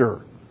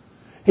picture.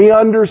 He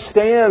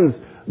understands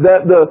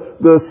that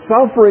the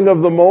suffering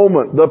of the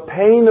moment, the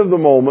pain of the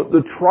moment,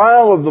 the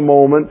trial of the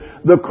moment,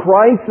 the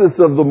crisis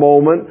of the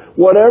moment,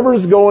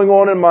 whatever's going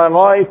on in my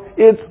life,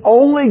 it's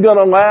only going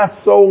to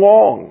last so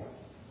long.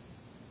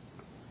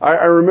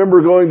 I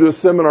remember going to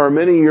a seminar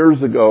many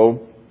years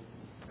ago,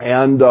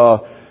 and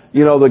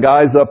the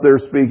guy's up there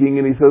speaking,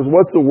 and he says,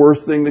 what's the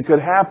worst thing that could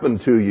happen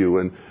to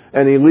you?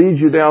 And he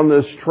leads you down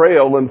this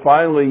trail, and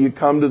finally you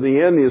come to the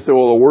end, and you say,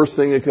 well, the worst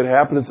thing that could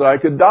happen is that I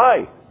could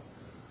die.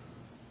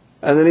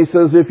 And then he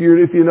says, if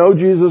you know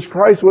Jesus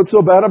Christ, what's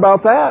so bad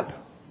about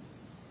that?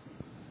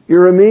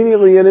 You're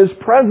immediately in His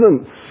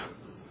presence.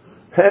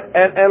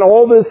 And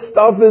all this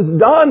stuff is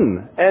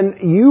done. And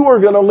you are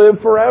going to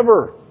live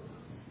forever.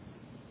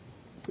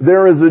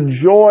 There is a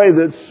joy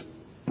that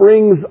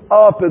springs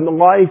up in the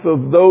life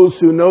of those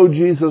who know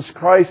Jesus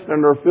Christ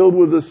and are filled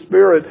with the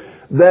Spirit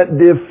that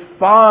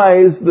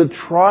defies the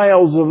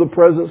trials of the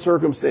present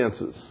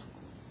circumstances.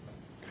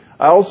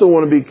 I also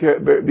want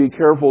to be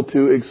careful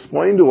to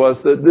explain to us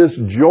that this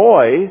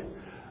joy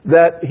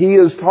that he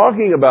is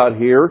talking about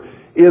here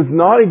is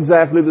not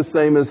exactly the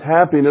same as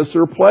happiness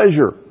or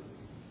pleasure.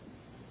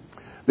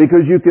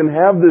 Because you can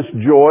have this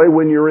joy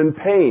when you're in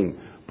pain.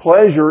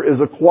 Pleasure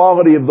is a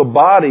quality of the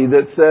body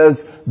that says,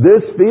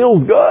 this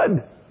feels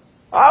good.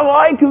 I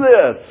like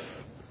this.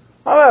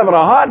 I'm having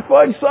a hot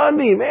fudge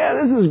sundae.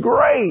 Man, this is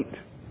great.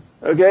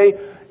 Okay?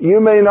 You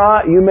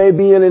may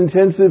be in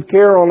intensive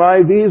care on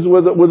IVs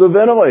with a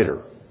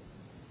ventilator.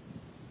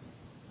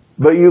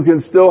 But you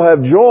can still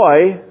have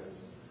joy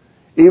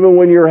even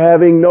when you're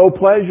having no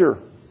pleasure.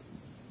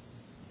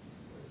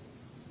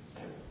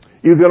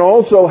 You can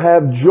also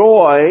have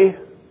joy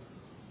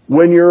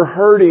when you're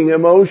hurting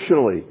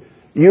emotionally.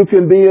 You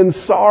can be in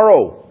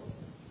sorrow.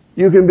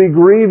 You can be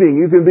grieving.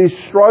 You can be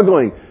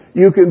struggling.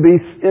 You can be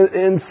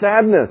in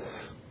sadness.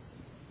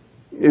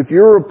 If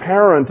you're a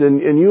parent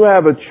and you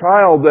have a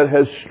child that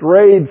has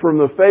strayed from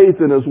the faith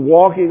and is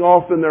walking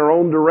off in their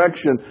own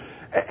direction,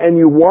 and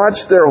you watch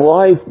their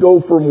life go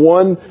from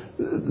one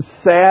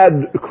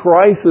sad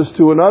crisis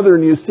to another,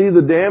 and you see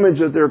the damage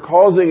that they're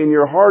causing and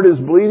your heart is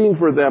bleeding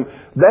for them,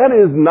 that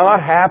is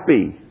not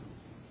happy.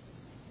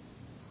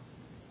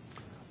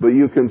 But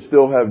you can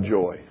still have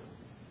joy.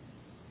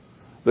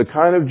 The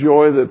kind of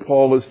joy that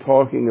Paul is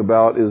talking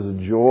about is a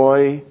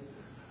joy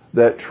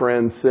that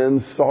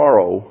transcends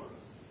sorrow.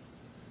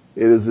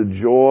 It is a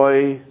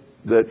joy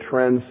that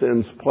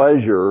transcends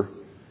pleasure.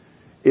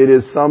 It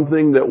is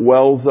something that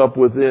wells up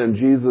within.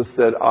 Jesus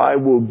said, I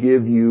will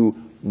give you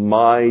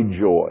my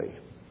joy.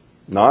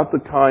 Not the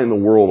kind the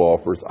world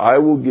offers. I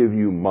will give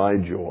you my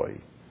joy.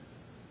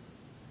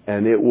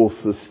 And it will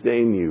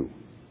sustain you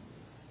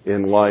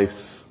in life's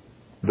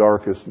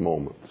darkest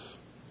moments.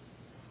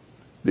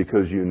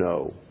 because you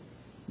know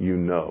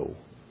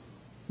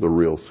the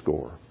real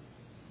score.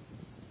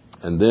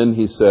 And then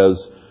he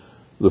says,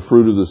 the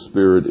fruit of the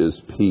Spirit is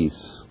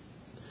peace.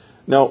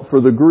 Now,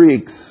 for the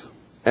Greeks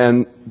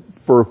and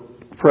for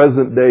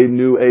present-day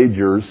New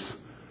Agers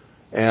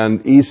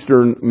and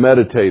Eastern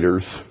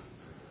meditators,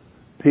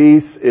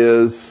 peace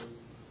is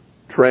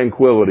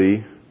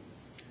tranquility.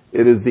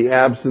 It is the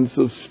absence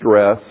of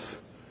stress.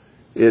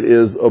 It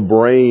is a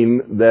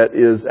brain that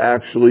is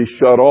actually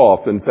shut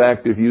off. In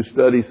fact, if you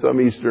study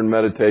some Eastern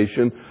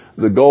meditation,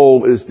 the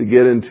goal is to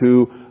get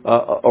into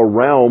a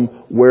realm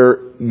where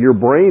your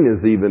brain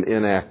is even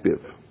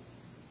inactive.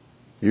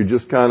 You're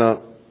just kind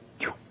of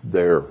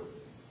there,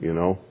 you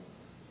know.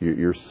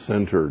 You're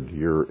centered.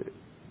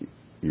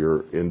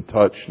 You're in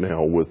touch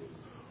now with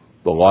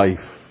the life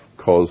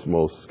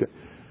cosmos.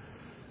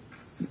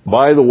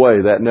 By the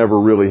way, that never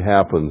really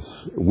happens.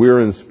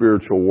 We're in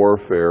spiritual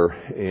warfare,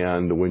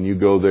 and when you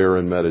go there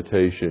in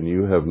meditation,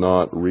 you have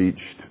not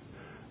reached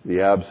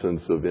the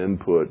absence of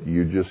input.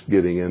 You're just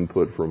getting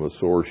input from a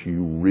source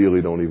you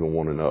really don't even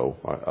want to know.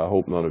 I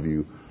hope none of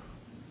you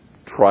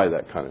try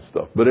that kind of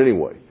stuff. But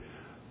anyway,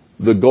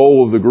 the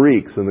goal of the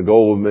Greeks and the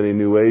goal of many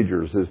New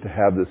Agers is to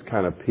have this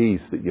kind of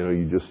peace that, you know,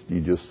 you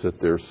just sit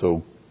there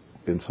so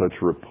in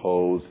such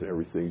repose and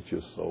everything's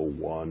just so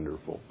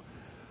wonderful.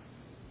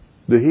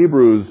 The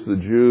Hebrews, the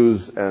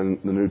Jews, and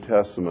the New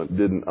Testament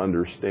didn't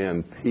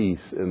understand peace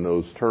in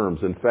those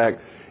terms. In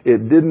fact,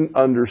 it didn't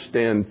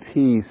understand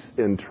peace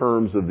in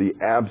terms of the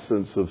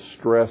absence of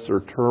stress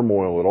or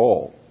turmoil at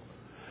all.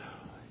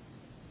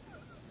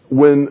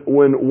 When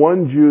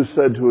one Jew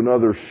said to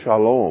another,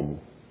 Shalom,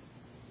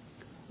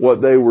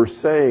 what they were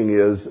saying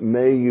is,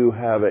 may you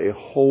have a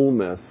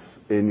wholeness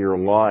in your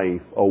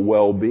life, a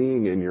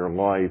well-being in your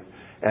life,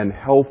 and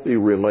healthy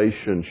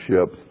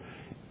relationships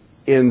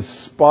in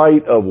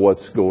spite of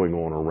what's going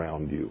on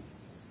around you.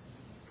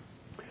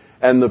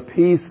 And the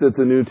peace that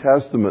the New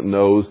Testament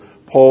knows,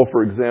 Paul,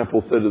 for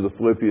example, said to the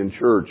Philippian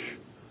church,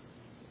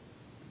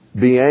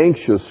 be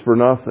anxious for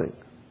nothing.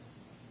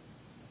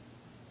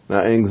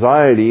 Now,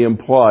 anxiety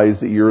implies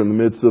that you're in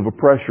the midst of a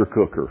pressure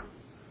cooker.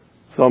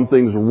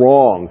 Something's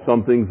wrong.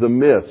 Something's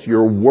amiss.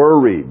 You're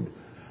worried.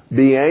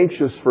 Be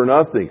anxious for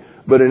nothing.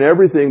 But in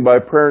everything, by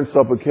prayer and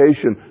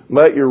supplication,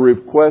 let your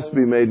requests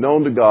be made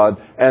known to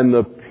God, and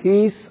the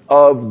peace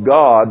of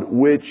God,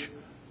 which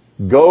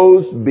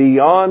goes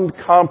beyond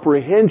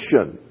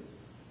comprehension,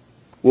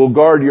 will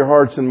guard your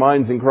hearts and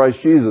minds in Christ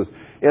Jesus.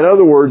 In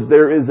other words,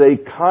 there is a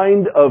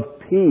kind of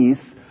peace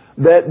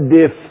that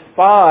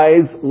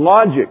defies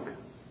logic.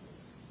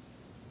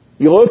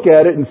 You look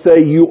at it and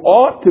say, you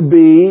ought to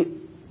be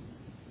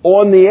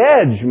on the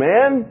edge,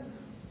 man.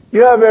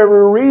 You have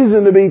every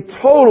reason to be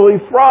totally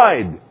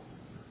fried.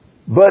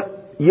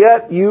 But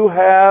yet you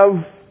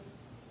have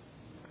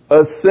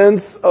a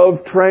sense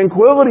of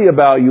tranquility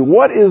about you.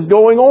 What is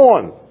going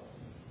on?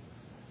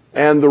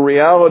 And the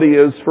reality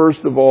is,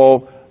 first of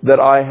all, that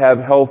I have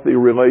healthy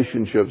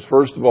relationships.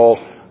 First of all,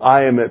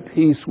 I am at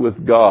peace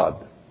with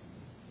God.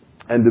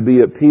 And to be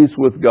at peace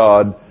with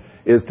God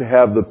is to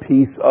have the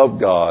peace of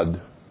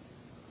God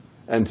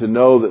and to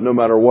know that no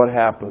matter what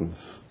happens,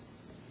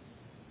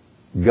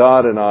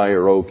 God and I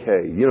are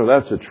okay. You know,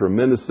 that's a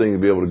tremendous thing to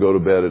be able to go to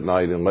bed at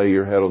night and lay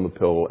your head on the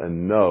pillow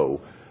and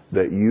know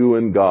that you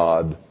and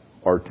God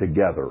are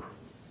together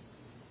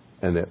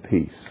and at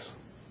peace.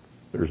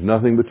 There's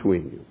nothing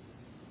between you.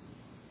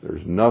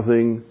 There's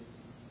nothing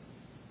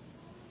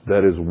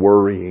that is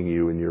worrying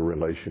you in your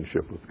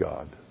relationship with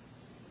God.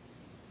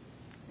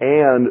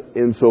 And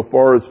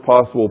insofar as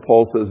possible,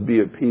 Paul says, be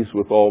at peace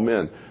with all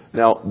men.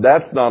 Now,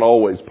 that's not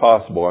always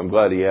possible. I'm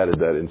glad he added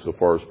that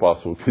insofar as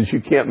possible, because you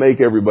can't make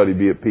everybody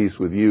be at peace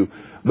with you.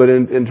 But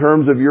in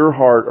terms of your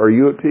heart, are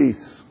you at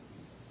peace?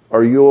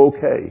 Are you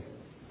okay?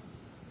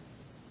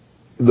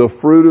 The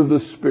fruit of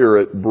the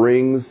Spirit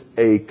brings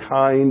a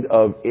kind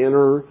of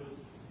inner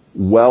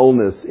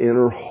wellness,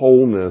 inner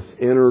wholeness,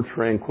 inner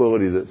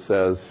tranquility that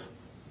says,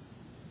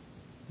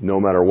 no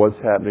matter what's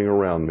happening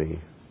around me,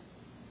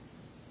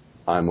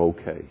 I'm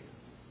okay.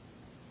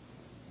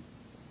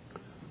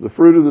 The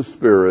fruit of the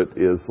Spirit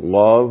is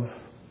love,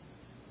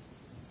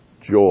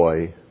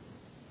 joy,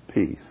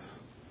 peace.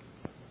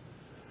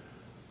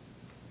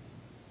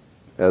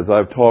 As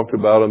I've talked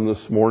about them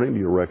this morning, do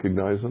you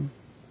recognize them?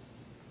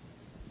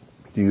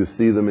 Do you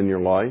see them in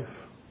your life?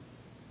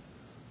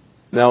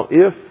 Now,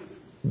 if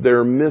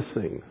they're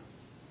missing,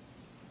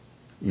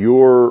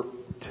 your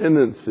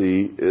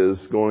tendency is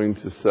going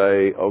to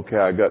say, okay,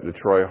 I got to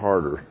try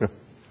harder.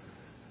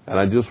 And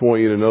I just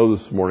want you to know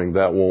this morning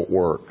that won't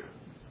work.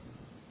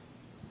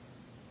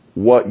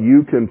 What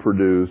you can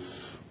produce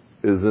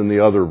is in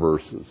the other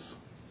verses.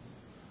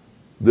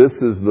 This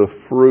is the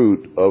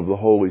fruit of the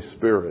Holy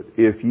Spirit.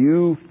 If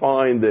you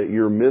find that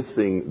you're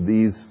missing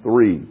these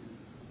three,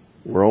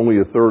 we're only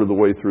a third of the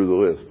way through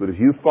the list, but if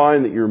you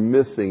find that you're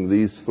missing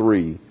these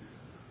three,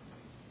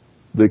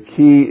 the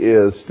key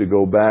is to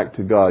go back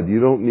to God. You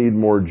don't need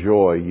more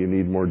joy, you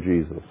need more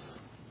Jesus.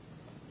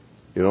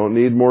 You don't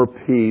need more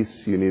peace,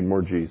 you need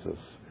more Jesus.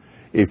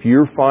 If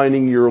you're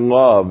finding your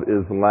love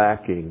is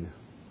lacking,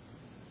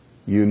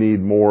 you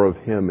need more of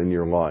Him in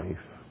your life.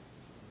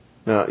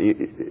 Now,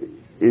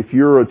 if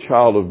you're a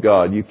child of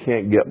God, you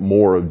can't get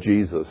more of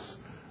Jesus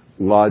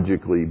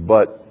logically,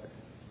 but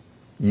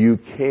you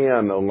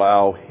can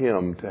allow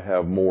Him to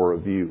have more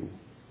of you.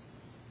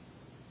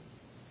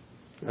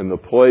 And the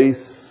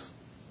place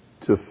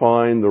to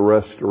find the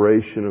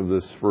restoration of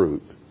this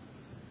fruit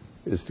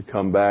is to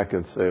come back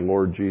and say,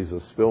 Lord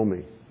Jesus, fill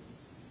me.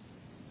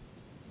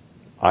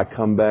 I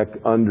come back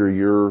under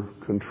your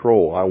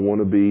control. I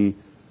want to be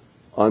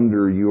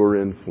under your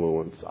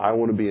influence. I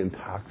want to be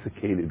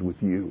intoxicated with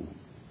you.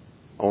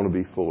 I want to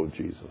be full of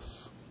Jesus.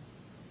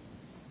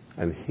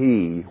 And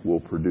He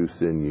will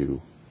produce in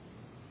you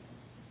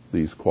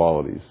these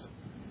qualities.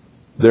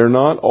 They're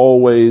not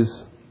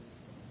always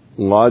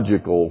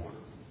logical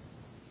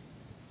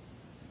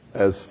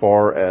as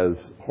far as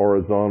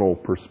horizontal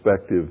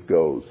perspective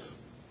goes.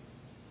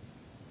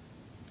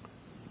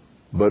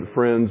 But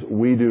friends,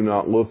 we do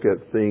not look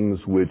at things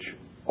which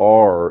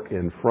are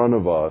in front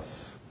of us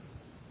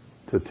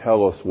to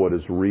tell us what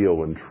is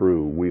real and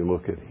true. We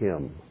look at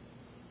Him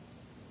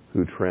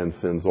who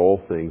transcends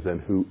all things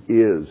and who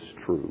is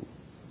true.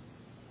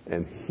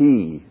 And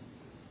He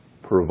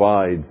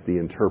provides the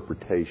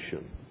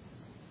interpretation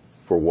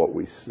for what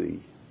we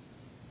see.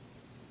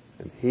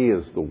 And He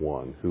is the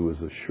one who is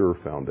a sure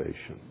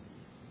foundation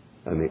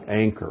and the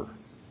anchor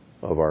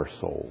of our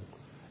soul.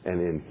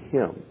 And in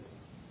Him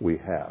we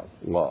have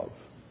love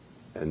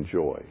and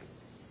joy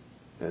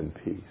and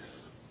peace.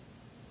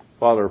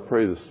 Father, I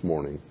pray this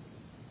morning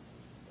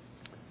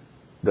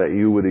that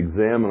you would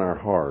examine our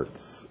hearts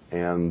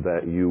and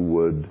that you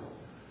would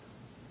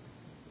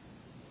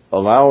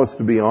allow us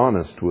to be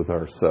honest with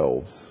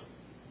ourselves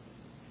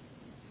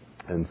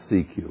and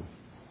seek you.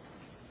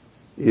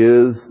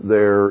 Is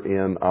there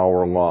in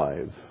our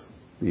lives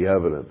the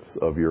evidence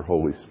of your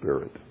Holy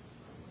Spirit?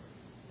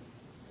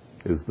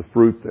 Is the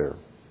fruit there?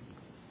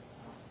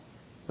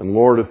 And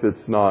Lord, if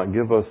it's not,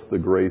 give us the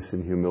grace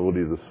and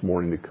humility this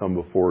morning to come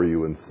before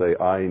you and say,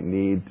 I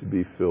need to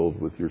be filled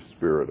with your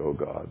Spirit, O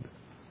God.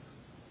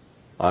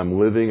 I'm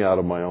living out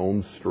of my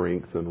own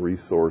strength and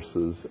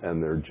resources,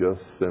 and they're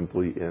just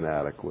simply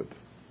inadequate.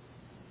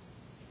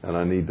 And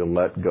I need to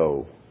let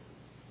go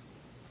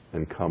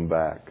and come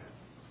back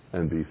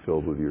and be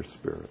filled with your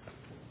Spirit.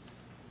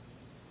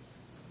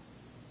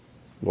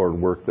 Lord,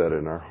 work that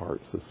in our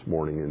hearts this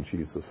morning in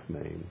Jesus'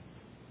 name.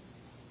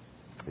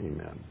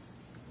 Amen.